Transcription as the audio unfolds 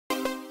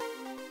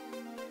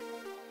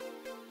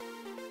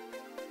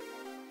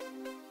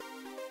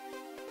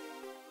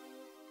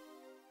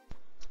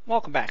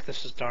Welcome back,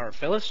 this is Dar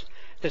Villous.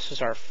 This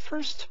is our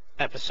first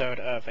episode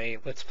of a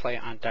Let's Play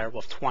on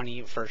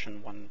DW20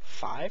 version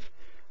 1.5.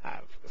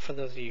 For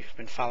those of you who've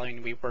been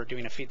following, we were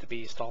doing a Feed the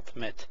Beast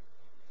Ultimate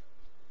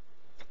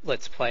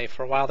Let's Play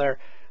for a while there,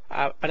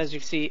 but as you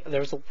can see,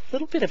 there was a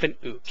little bit of an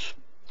oops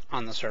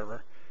on the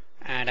server,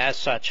 and as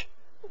such,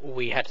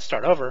 we had to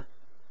start over.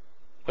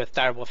 With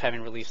Direwolf having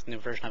released a new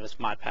version of his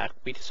mod pack,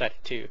 we decided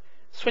to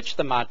switch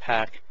the mod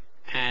pack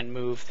and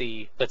move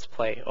the Let's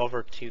Play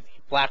over to the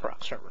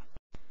BlackRock server.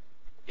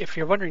 If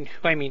you're wondering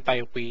who I mean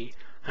by we,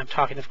 I'm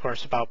talking, of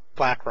course, about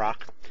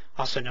BlackRock,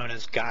 also known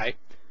as Guy,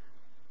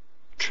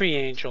 Tree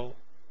Angel,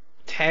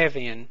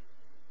 Tavian,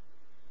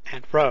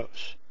 and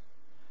Rose.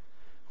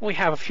 We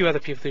have a few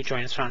other people who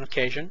join us on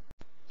occasion.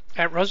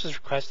 At Rose's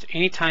request,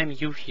 anytime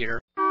you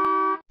hear,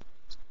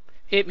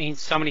 it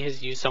means somebody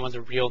has used someone's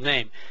real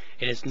name.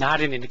 It is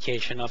not an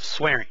indication of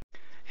swearing.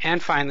 And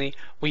finally,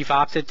 we've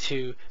opted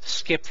to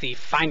skip the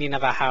finding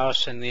of a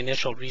house and the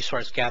initial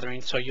resource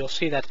gathering, so you'll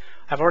see that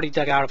I've already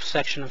dug out a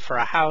section for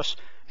a house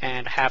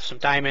and have some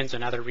diamonds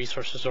and other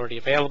resources already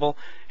available,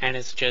 and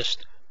it's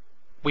just,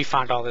 we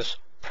found all this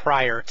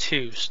prior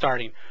to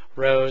starting.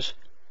 Rose,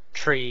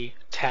 Tree,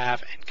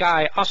 Tav, and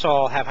Guy also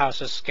all have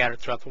houses scattered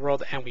throughout the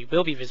world, and we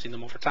will be visiting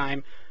them over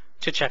time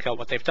to check out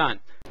what they've done.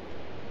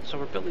 So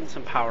we're building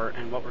some power,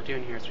 and what we're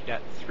doing here is we've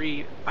got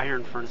 3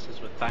 iron furnaces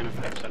with diamond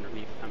pipes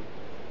underneath them,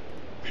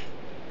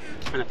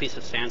 and a piece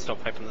of sandstone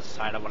pipe on the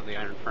side of one of the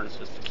iron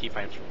furnaces to keep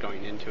items from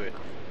going into it.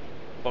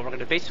 What we're going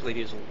to basically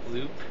do is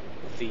loop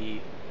the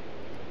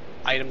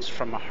items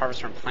from a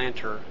harvester and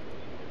planter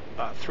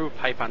through a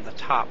pipe on the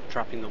top,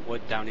 dropping the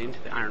wood down into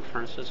the iron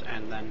furnaces,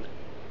 and then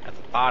at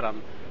the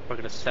bottom we're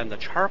going to send the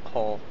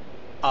charcoal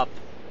up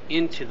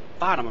into the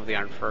bottom of the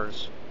iron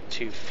furnace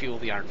to fuel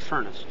the iron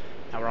furnace.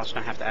 Now we're also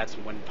going to have to add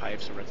some wooden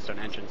pipes and redstone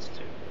engines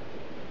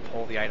to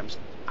pull the items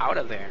out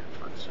of the iron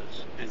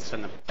furnaces and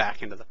send them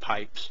back into the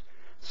pipes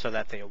so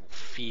that they will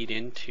feed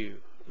into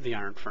the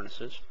iron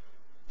furnaces,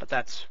 but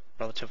that's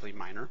relatively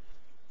minor.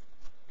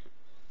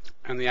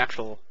 And the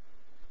actual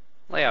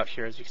layout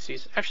here, as you can see,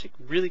 is actually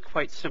really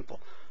quite simple.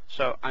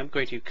 So I'm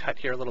going to cut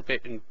here a little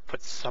bit and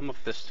put some of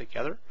this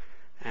together,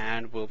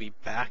 and we'll be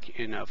back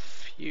in a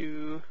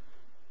few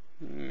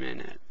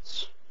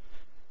minutes.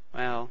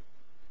 Well,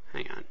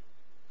 hang on.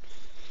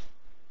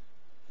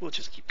 We'll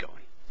just keep going.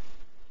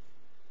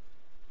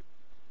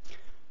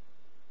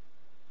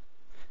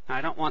 Now,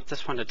 I don't want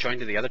this one to join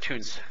to the other two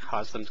and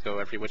cause them to go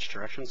every which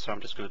direction, so I'm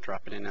just going to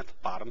drop it in at the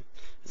bottom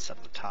instead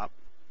of the top.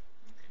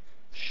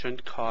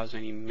 Shouldn't cause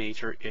any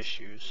major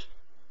issues.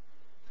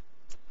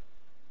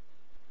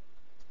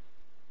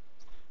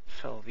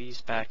 Fill these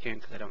back in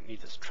because I don't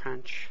need this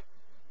trench.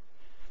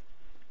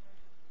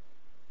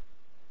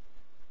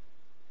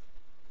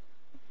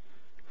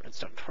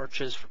 Redstone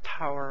torches for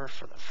power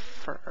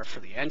for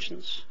the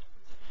engines.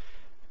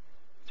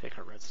 Take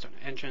our redstone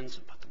engines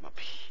and put them up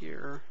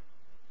here.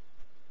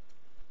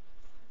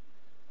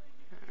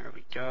 There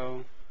we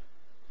go.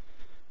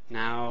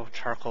 Now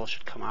charcoal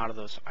should come out of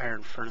those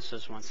iron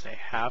furnaces once they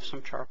have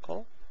some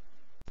charcoal.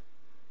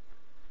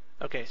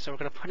 Okay, so we're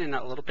going to put in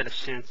a little bit of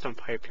sandstone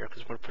pipe here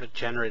because we're going to put a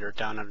generator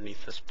down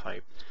underneath this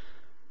pipe.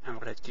 And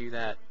we're going to do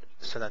that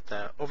so that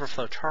the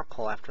overflow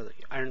charcoal after the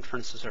iron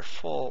furnaces are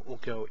full will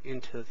go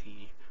into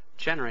the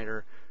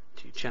generator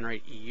to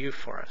generate EU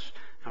for us.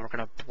 And we're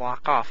going to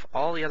block off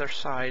all the other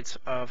sides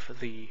of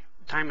the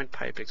diamond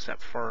pipe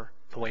except for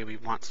the way we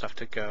want stuff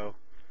to go,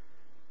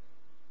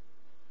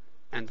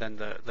 and then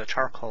the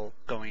charcoal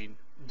going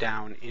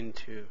down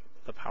into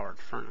the powered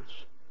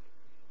furnace.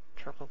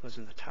 Charcoal goes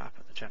in the top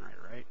of the generator,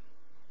 right?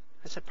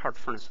 I said powered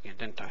furnace again,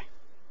 didn't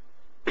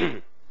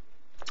I?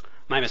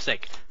 My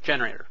mistake.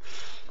 Generator.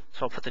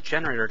 So I'll put the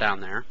generator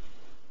down there.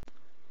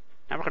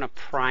 Now we're going to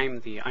prime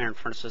the iron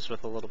furnaces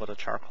with a little bit of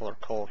charcoal or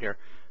coal here,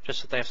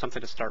 just so they have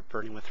something to start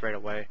burning with right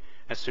away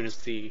as soon as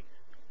the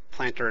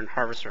planter and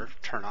harvester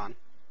turn on.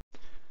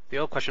 The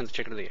old question of the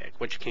chicken or the egg,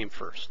 which came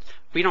first?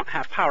 We don't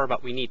have power,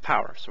 but we need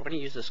power. So we're going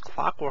to use this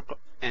clockwork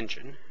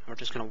engine. We're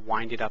just going to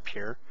wind it up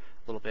here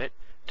a little bit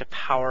to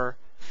power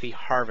the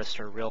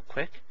harvester real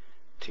quick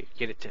to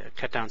get it to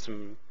cut down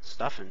some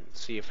stuff and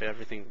see if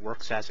everything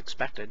works as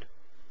expected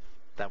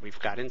that we've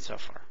got in so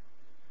far.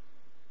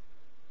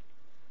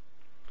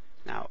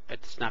 Now,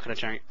 it's not going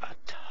to generate a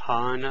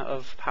ton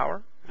of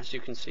power, as you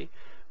can see,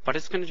 but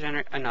it's going to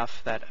generate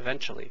enough that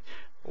eventually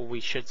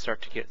we should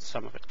start to get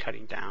some of it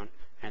cutting down.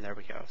 And there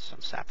we go,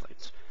 some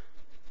saplings.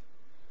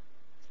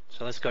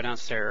 So let's go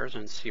downstairs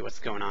and see what's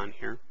going on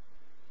here.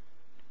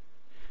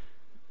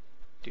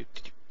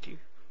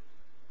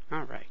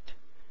 Alright.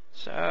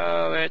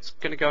 So it's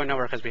going to go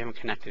nowhere because we haven't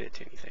connected it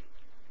to anything.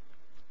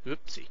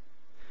 Oopsie.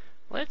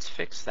 Let's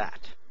fix that.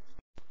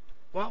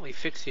 While we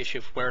fix the issue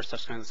of where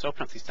stuff's going, let's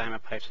open up these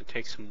diamond pipes and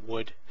take some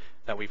wood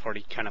that we've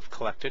already kind of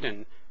collected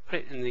and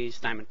put it in these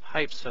diamond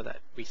pipes so that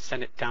we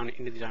send it down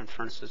into these iron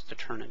furnaces to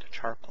turn into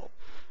charcoal.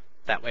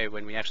 That way,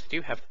 when we actually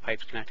do have the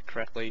pipes connected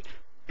correctly,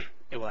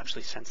 it will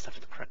actually send stuff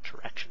in the correct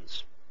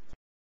directions.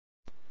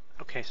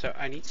 Okay, so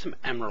I need some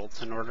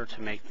emeralds in order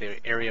to make the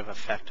area of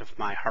effect of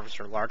my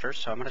harvester larger,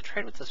 so I'm going to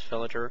trade with this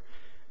villager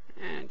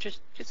and just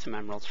get some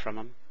emeralds from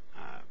him.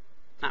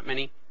 Not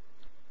many.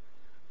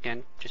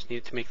 Again, just need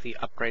it to make the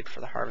upgrade for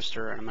the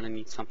harvester, and I'm going to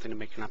need something to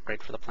make an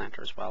upgrade for the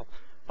planter as well,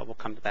 but we'll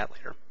come to that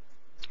later.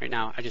 Right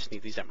now, I just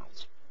need these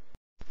emeralds.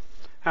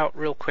 Now,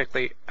 real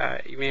quickly,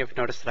 you may have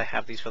noticed that I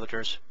have these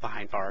villagers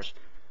behind bars.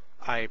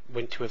 I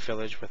went to a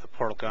village with a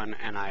portal gun,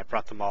 and I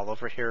brought them all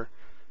over here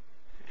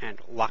and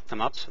locked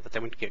them up so that they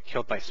wouldn't get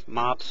killed by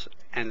mobs,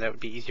 and that would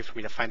be easier for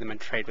me to find them and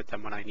trade with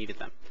them when I needed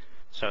them.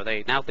 So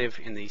they now live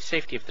in the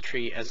safety of the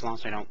tree as long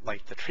as I don't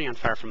light the tree on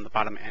fire from the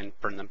bottom and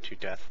burn them to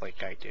death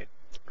like I did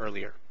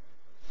earlier.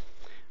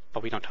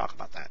 But we don't talk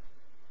about that.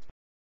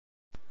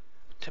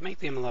 To make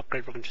the emerald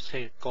upgrade, we're going to just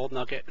take a gold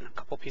nugget and a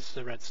couple pieces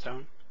of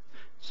redstone,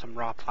 some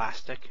raw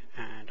plastic,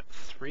 and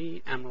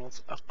 3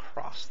 emeralds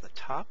across the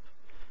top.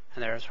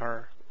 And there's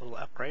our little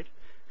upgrade.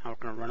 Now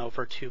we're going to run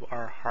over to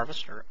our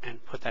harvester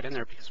and put that in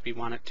there because we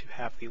want it to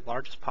have the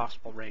largest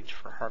possible range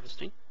for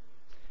harvesting.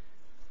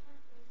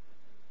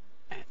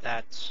 And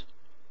that's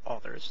all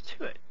there is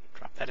to it.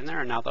 Drop that in there,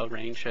 and now the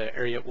range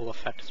area will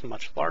affect is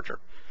much larger.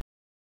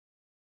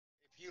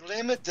 If you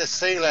limit the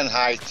ceiling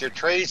height, your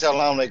trees will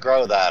only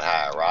grow that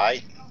high,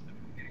 right?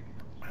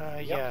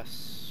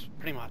 Yes,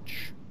 pretty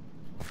much.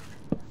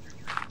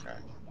 Okay.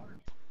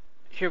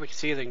 Here we can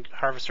see the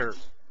harvester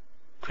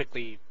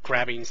quickly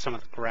grabbing some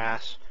of the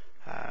grass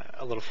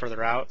a little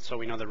further out, so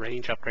we know the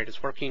range upgrade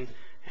is working,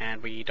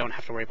 and we don't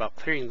have to worry about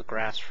clearing the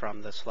grass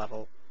from this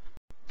level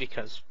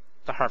because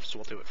the harvester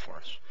will do it for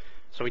us.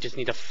 So we just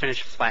need to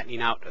finish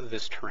flattening out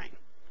this terrain.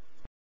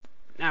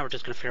 Now we're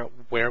just going to figure out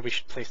where we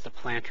should place the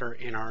planter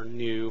in our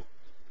new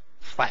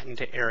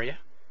flattened area.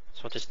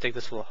 So I'll just dig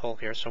this little hole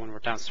here so when we're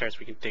downstairs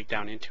we can dig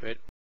down into it.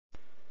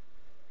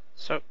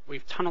 So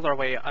we've tunneled our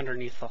way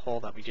underneath the hole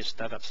that we just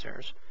dug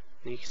upstairs.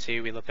 And you can see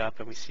we look up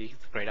and we see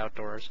the great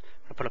outdoors. I'm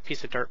going to put a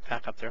piece of dirt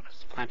back up there because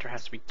the planter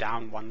has to be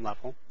down 1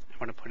 level. I'm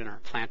going to put in our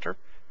planter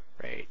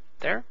right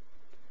there.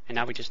 And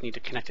now we just need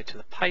to connect it to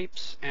the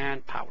pipes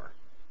and power.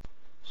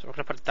 So we're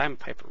going to put a diamond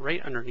pipe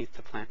right underneath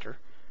the planter,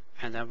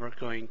 and then we're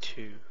going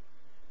to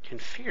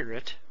configure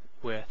it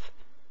with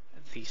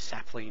the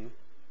sapling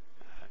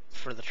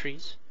for the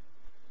trees,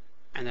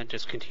 and then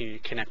just continue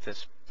to connect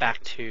this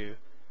back to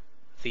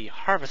the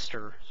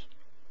harvester's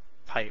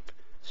pipe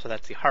so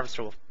that the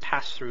harvester will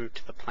pass through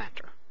to the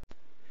planter.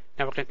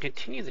 Now we're going to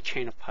continue the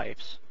chain of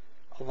pipes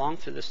along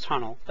through this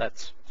tunnel,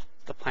 that's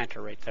the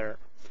planter right there,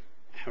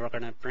 and we're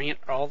going to bring it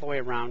all the way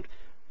around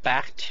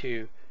back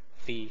to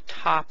the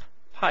top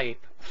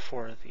pipe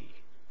for the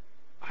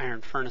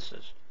iron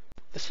furnaces.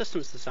 The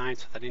system is designed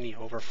so that any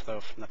overflow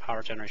from the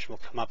power generation will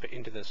come up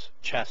into this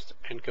chest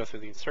and go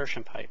through the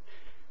insertion pipe.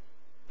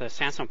 The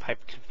sandstone pipe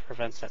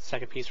prevents that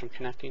second piece from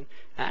connecting,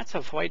 and that's a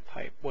void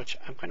pipe, which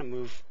I'm going to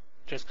move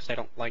just because I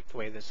don't like the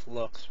way this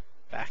looks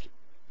back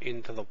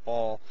into the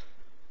wall.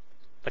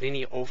 But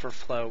any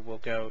overflow will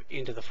go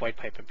into the void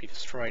pipe and be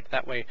destroyed.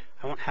 That way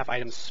I won't have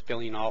items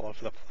spilling all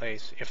over the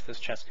place if this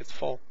chest gets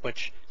full,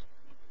 which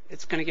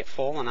it's going to get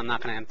full and I'm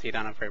not going to empty it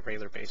on a very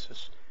regular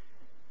basis.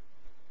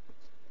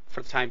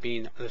 For the time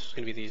being, this is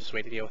going to be the easiest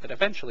way to deal with it.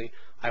 Eventually,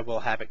 I will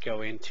have it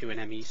go into an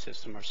ME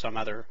system or some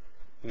other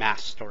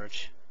mass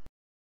storage.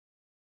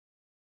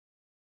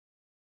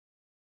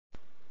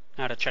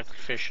 Now to check the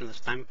configuration of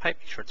this diamond pipe,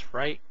 make sure it's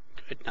right.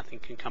 Good, nothing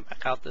can come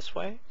back out this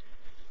way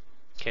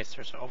in case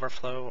there's an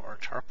overflow or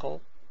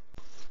charcoal.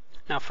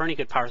 Now for any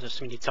good power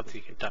system, you need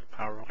something to conduct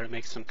power. We're going to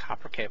make some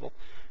copper cable,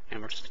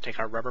 and we're just going to take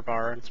our rubber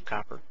bar and some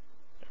copper.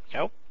 There we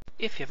go.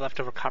 If you have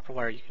leftover copper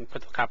wire, you can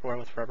put the copper wire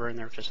with rubber in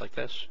there just like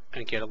this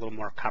and get a little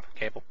more copper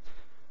cable.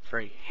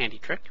 Very handy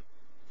trick.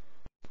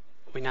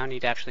 We now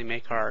need to actually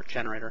make our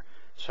generator,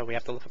 so we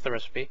have to look up the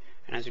recipe,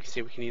 and as you can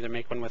see we can either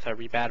make one with a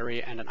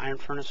rebattery and an iron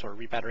furnace or a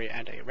rebattery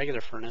and a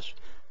regular furnace,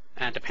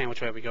 and depending on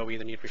which way we go we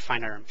either need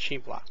refined iron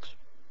machine blocks.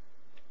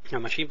 Now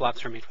machine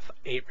blocks are made with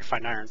 8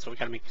 refined iron, so we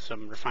got to make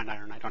some refined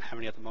iron. I don't have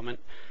any at the moment,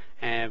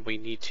 and we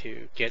need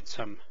to get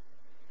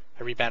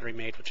a rebattery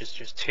made, which is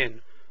just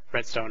tin,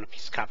 redstone, a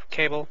piece of copper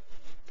cable.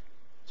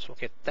 So we'll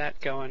get that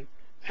going,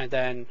 and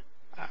then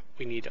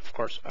we need, of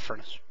course, a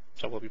furnace.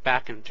 So we'll be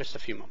back in just a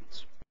few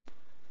moments.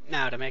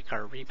 Now to make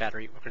our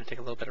rebattery, we're going to take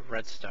a little bit of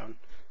redstone.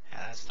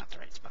 That's not the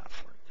right spot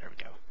for it. There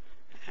we go.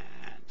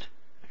 And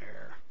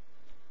there.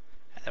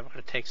 And then we're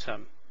going to take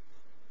some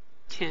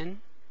tin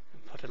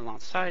and put it along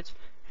the sides,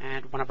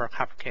 and one of our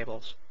copper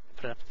cables,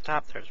 put it up at the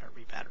top. There's our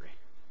rebattery.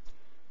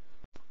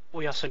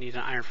 We also need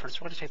an iron furnace.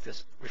 We're going to take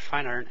this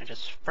refined iron and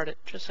just spread it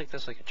just like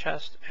this, like a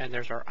chest, and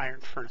there's our iron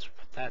furnace. We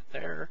put that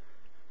there.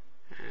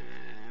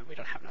 And we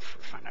don't have enough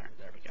refined iron.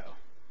 There we go.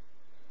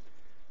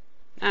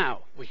 Now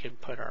we can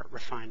put our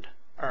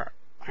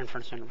iron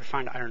furnace and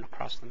refined iron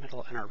across the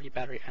middle and our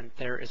rebattery, and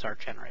there is our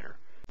generator.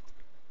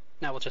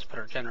 Now we'll just put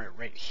our generator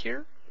right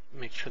here.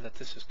 Make sure that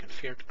this is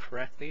configured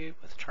correctly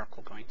with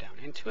charcoal going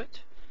down into it.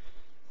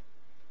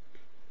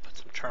 Put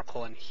some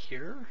charcoal in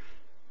here.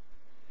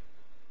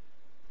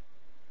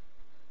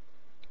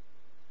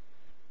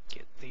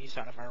 Get these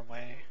out of our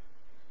way.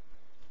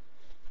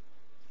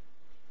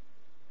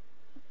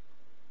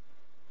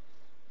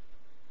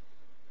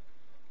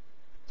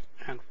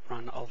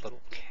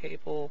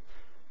 cable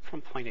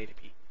from point A to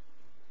B.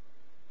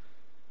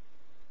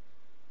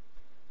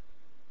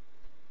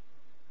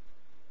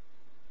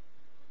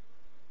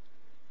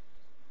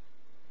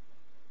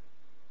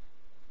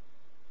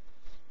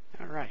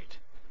 Alright,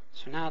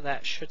 so now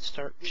that should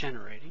start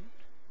generating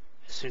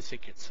as soon as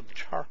it gets some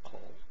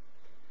charcoal.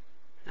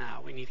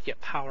 Now we need to get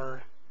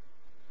power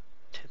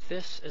to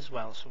this as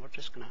well, so we're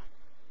just going to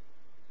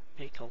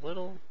make a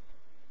little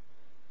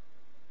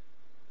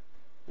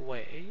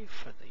way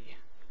for the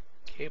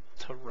cable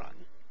to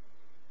run.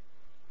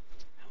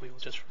 And we will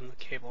just run the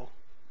cable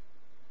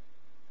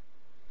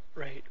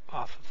right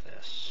off of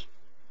this.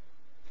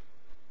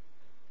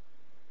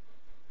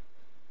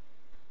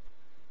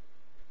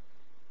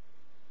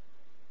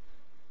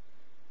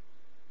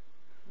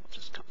 We'll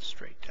just come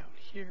straight down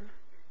here,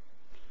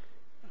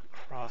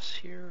 across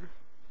here.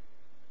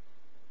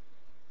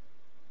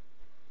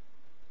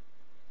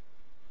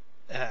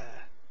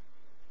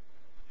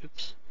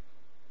 Oops.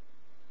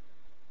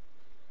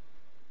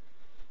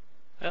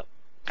 Oh,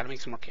 gotta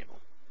make some more cable.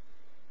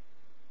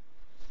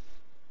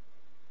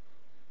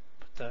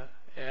 But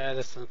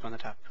this doesn't go on the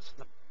top, it goes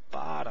on the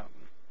bottom.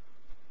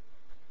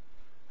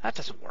 That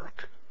doesn't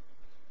work.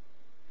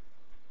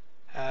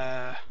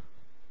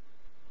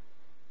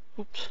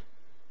 Oops.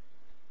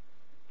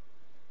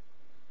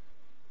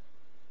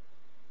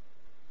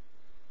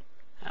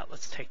 Now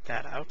let's take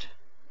that out.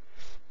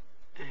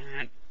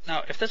 And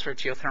now, if this were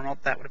geothermal,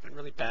 that would have been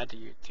really bad to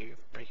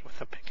break it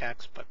with a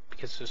pickaxe, but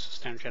because this is a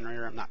standard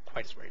generator, I'm not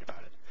quite as worried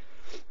about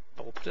it.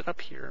 But we'll put it up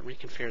here and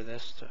reconfigure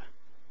this to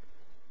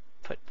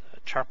put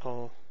the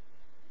charcoal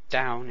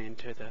down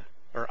into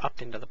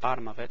up into the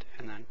bottom of it,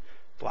 and then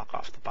block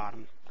off the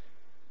bottom.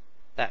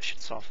 That should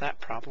solve that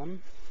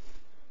problem.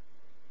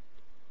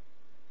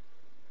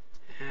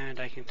 And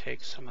I can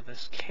take some of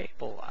this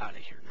cable out of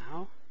here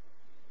now.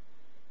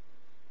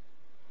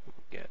 We'll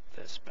get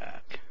this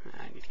back.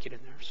 I need to get in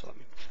there, so let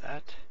me move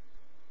that.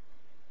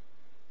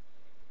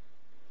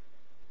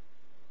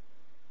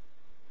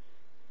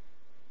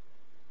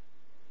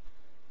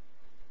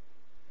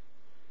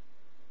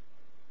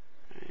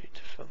 Alright,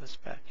 to fill this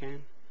back in.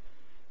 There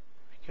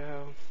we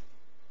go.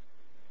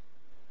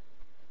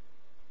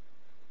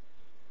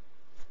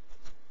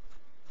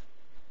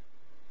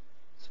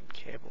 Some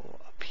cable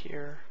up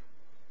here.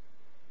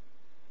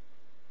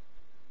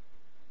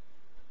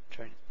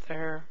 Join it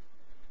there.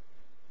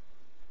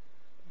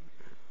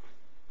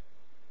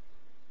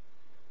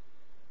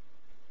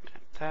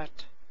 Connect that.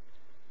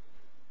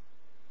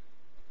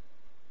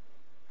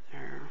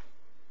 There.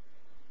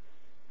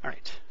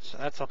 Alright, so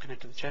that's all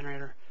connected to the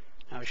generator.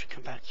 Now we should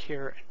come back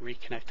here and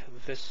reconnect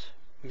to this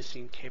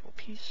missing cable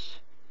piece.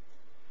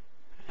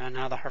 And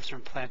now the harvester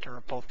and planter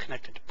are both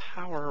connected to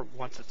power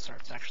once it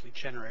starts actually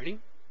generating.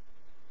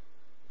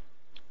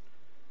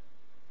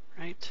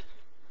 Right?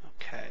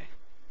 Okay.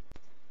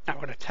 Now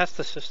we're going to test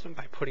the system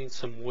by putting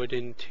some wood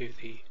into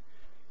the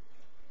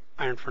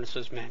iron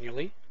furnaces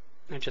manually,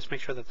 and just make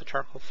sure that the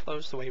charcoal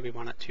flows the way we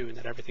want it to and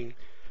that everything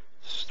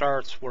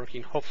starts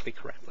working hopefully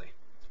correctly.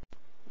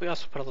 We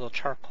also put a little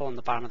charcoal in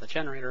the bottom of the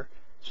generator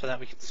so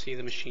that we can see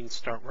the machine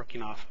start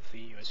working off of the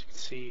EU. As you can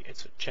see,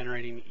 it's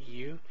generating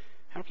EU, and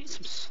we're getting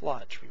some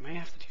sludge. We may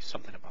have to do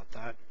something about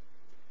that.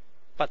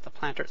 But the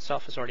planter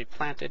itself is already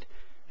planted.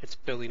 It's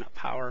building up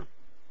power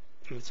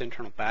from its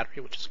internal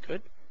battery, which is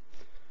good.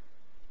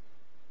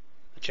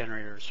 The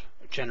generator's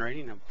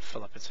generating and will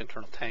fill up its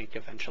internal tank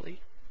eventually.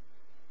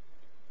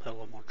 Put a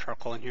little more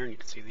charcoal in here and you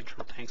can see the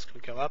internal tanks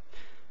can go up.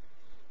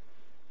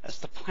 As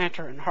the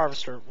planter and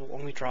harvester will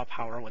only draw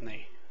power when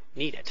they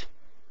need it,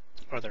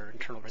 or their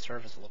internal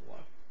reserve is a little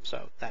low.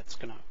 So that's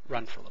going to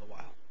run for a little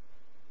while.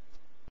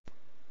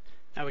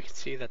 Now we can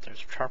see that there's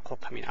charcoal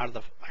coming out of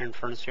the iron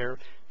furnace here,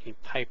 being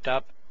piped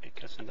up. It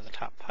goes into the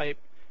top pipe,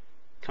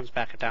 comes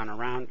back down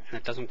around, and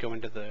it doesn't go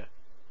into the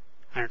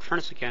iron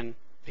furnace again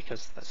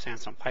because the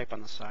sandstone pipe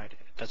on the side,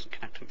 it doesn't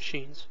connect to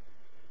machines.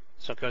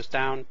 So it goes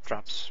down,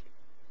 drops,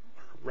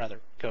 or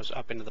rather goes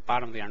up into the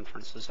bottom of the iron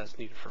furnaces as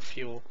needed for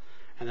fuel,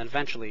 and then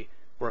eventually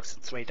works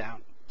its way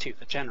down to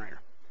the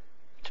generator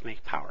to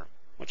make power,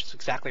 which is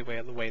exactly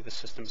the way the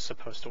system is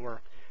supposed to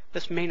work.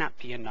 This may not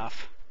be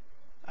enough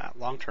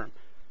long term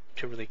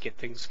to really get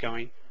things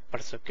going, but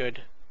it's a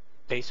good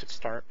basic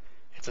start.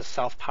 It's a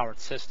self-powered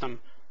system.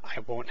 I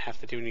won't have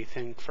to do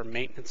anything for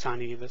maintenance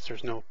on any of this.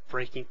 There's no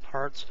breaking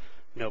parts,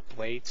 no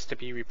blades to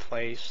be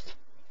replaced.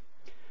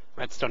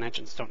 Redstone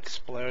engines don't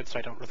explode, so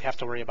I don't really have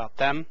to worry about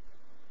them.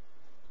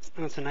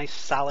 And it's a nice,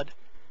 solid,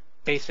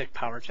 basic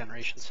power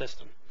generation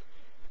system.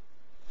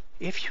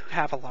 If you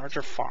have a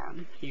larger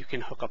farm, you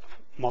can hook up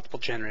multiple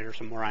generators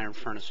and more iron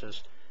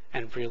furnaces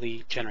and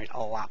really generate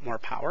a lot more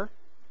power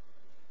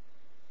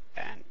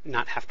and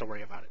not have to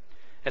worry about it.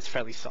 It's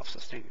fairly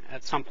self-sustaining.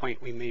 At some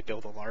point, we may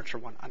build a larger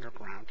one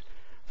underground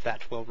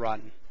that will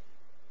run,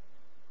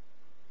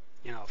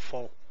 a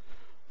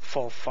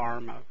full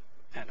farm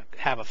and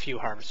have a few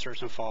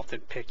harvesters involved in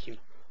picking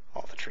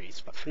all the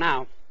trees. But for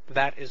now,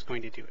 that is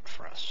going to do it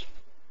for us.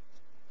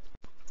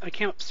 I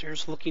came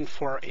upstairs looking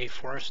for a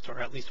forest, or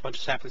at least a bunch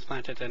of saplings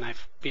planted, and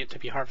to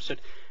be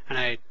harvested, and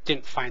I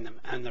didn't find them.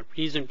 And the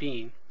reason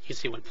being, you can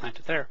see one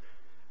planted there,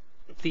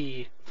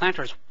 the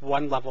planter is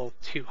one level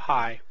too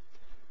high,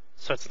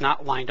 so it's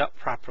not lined up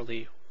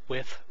properly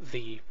with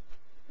the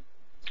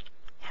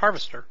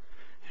harvester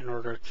in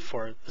order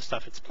for the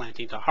stuff it's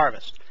planting to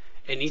harvest.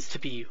 It needs to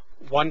be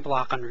one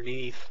block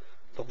underneath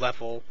the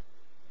level.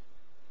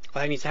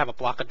 Well, it needs to have a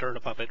block of dirt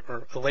above it,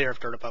 or a layer of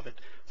dirt above it,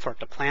 for it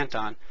to plant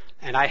on,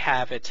 and I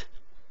have it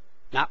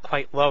not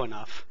quite low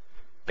enough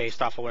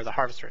based off of where the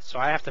harvester is. So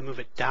I have to move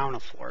it down a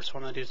floor. So what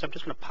I'm going to do is I'm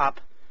just going to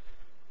pop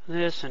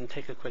this and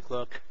take a quick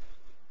look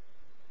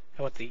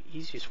at what the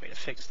easiest way to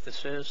fix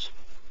this is,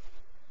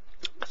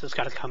 because it's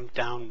got to come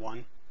down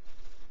one.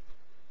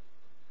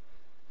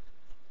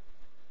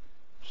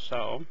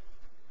 So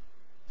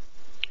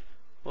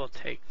we'll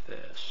take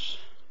this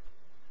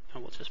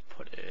and we'll just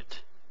put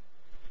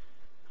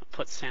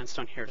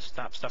sandstone here to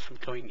stop stuff from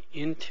going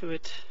into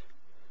it,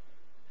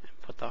 and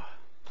put the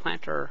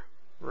planter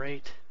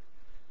right,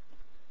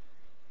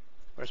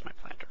 where's my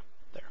planter?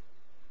 There.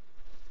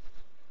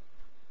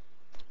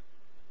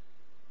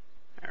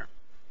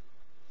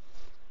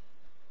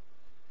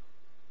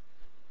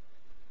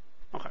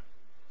 Okay.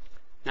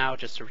 Now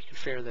just to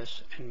reconfigure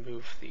this and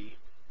move the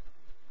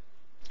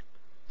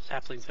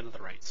saplings into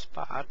the right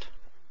spot.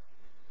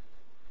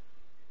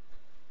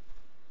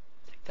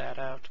 Take that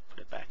out, put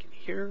it back in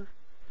here.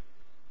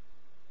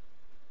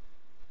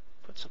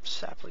 Put some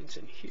saplings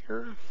in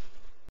here.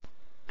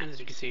 And as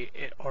you can see,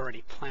 it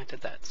already planted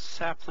that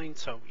sapling,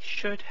 so we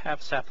should have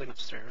a sapling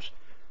upstairs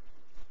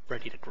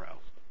ready to grow.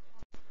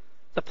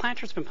 The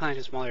planter's been planted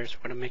in small areas.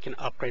 We're going to make an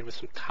upgrade with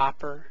some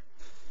copper,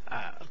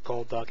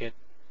 gold nugget,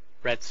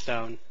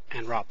 redstone,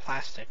 and raw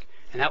plastic.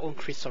 And that will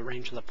increase the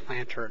range of the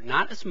planter,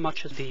 not as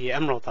much as the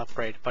emerald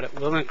upgrade, but it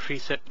will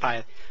increase it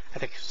by, I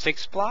think,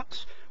 6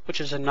 blocks, which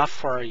is enough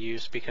for our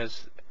use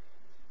because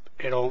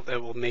it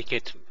will make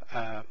it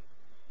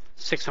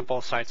 6 on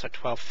both sides, so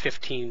 12,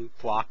 15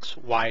 blocks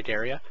wide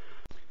area.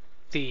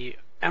 The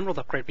emerald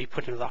upgrade we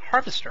put into the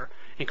harvester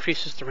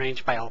increases the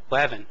range by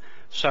 11.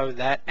 So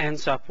that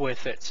ends up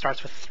with, it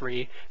starts with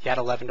 3, you add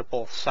 11 to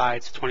both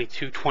sides,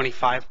 22,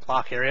 25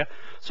 block area.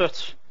 So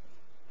it's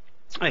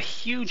a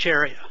huge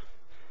area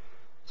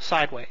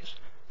sideways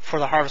for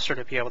the harvester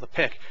to be able to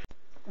pick.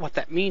 What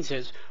that means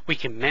is we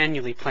can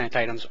manually plant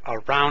items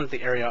around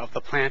the area of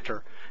the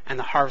planter, and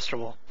the harvester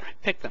will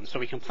pick them. So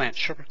we can plant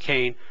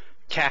sugarcane,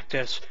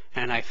 cactus,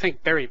 and I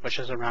think berry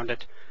bushes around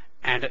it,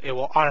 and it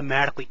will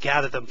automatically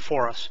gather them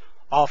for us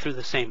all through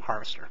the same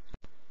harvester.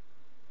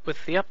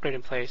 With the upgrade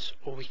in place,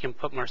 we can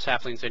put more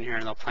saplings in here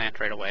and they'll plant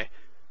right away,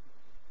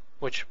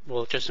 which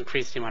will just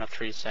increase the amount of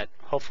trees that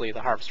hopefully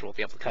the harvester will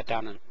be able to cut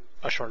down in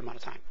a short amount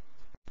of time.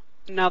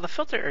 Now the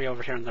filter area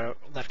over here on the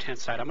left hand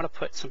side, I'm going to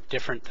put some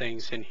different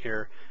things in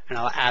here and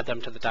I'll add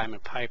them to the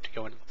diamond pipe to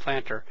go into the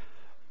planter,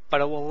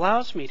 but it will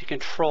allows me to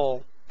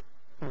control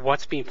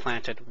what's being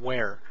planted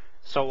where.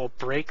 So it will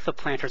break the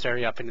planter's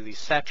area up into these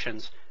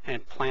sections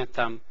and plant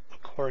them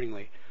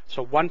accordingly.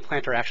 So one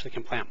planter actually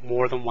can plant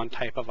more than one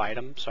type of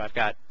item. So I've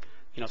got,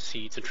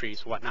 seeds and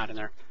trees and whatnot in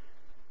there.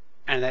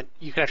 And that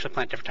you can actually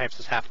plant different types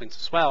of saplings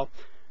as well.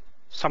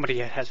 Somebody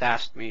has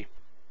asked me,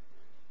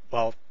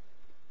 well,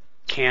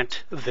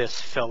 can't this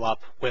fill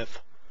up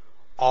with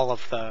all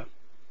of the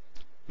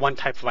one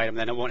type of item,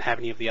 then it won't have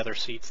any of the other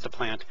seeds to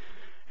plant?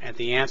 And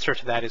the answer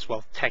to that is,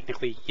 well,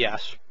 technically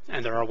yes,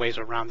 and there are ways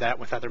around that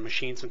with other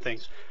machines and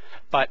things.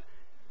 But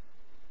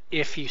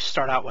if you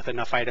start out with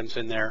enough items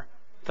in there,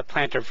 the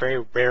planter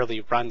very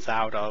rarely runs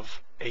out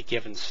of a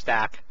given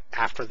stack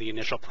after the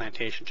initial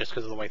plantation, just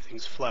because of the way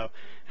things flow.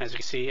 And as you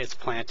can see, it's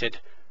planted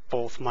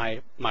both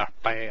my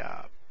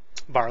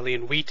barley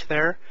and wheat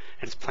there,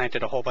 and it's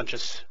planted a whole bunch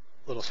of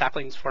little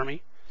saplings for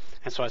me.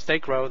 And so as they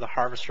grow, the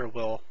harvester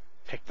will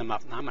pick them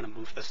up. Now I'm going to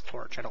move this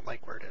torch. I don't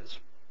like where it is.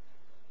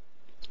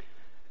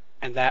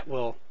 And that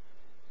will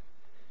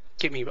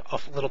give me a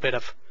little bit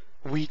of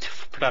wheat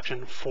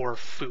production for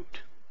food,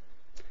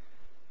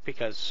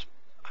 because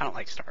I don't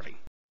like starving.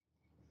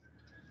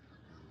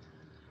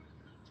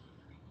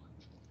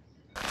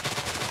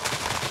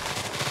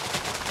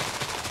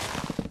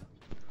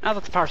 Now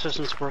that the power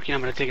system is working,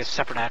 I'm going to dig a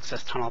separate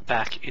access tunnel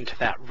back into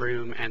that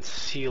room and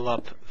seal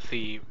up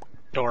the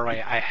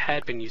doorway I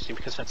had been using,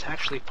 because that's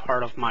actually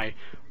part of my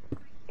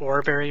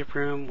oreberry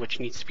room,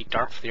 which needs to be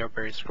dark for the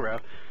oreberries to grow.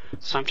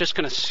 So I'm just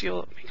going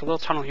to make a little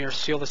tunnel here,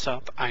 seal this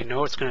up. I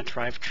know it's going to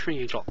drive Tree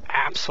Angel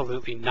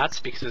absolutely nuts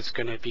because it's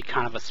going to be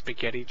kind of a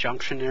spaghetti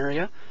junction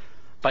area.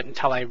 But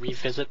until I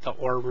revisit the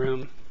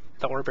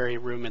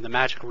oreberry room and the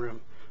magic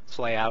room's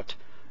layout,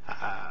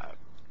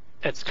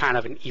 it's kind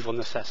of an evil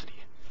necessity.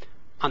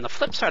 On the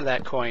flip side of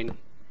that coin,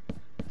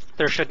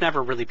 there should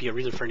never really be a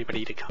reason for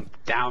anybody to come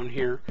down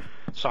here,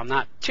 so I'm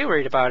not too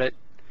worried about it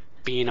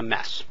being a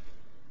mess.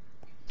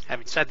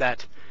 Having said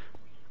that,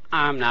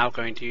 I'm now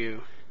going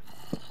to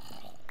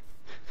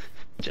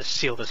just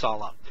seal this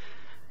all up.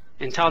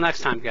 Until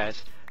next time,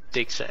 guys,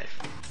 dig safe.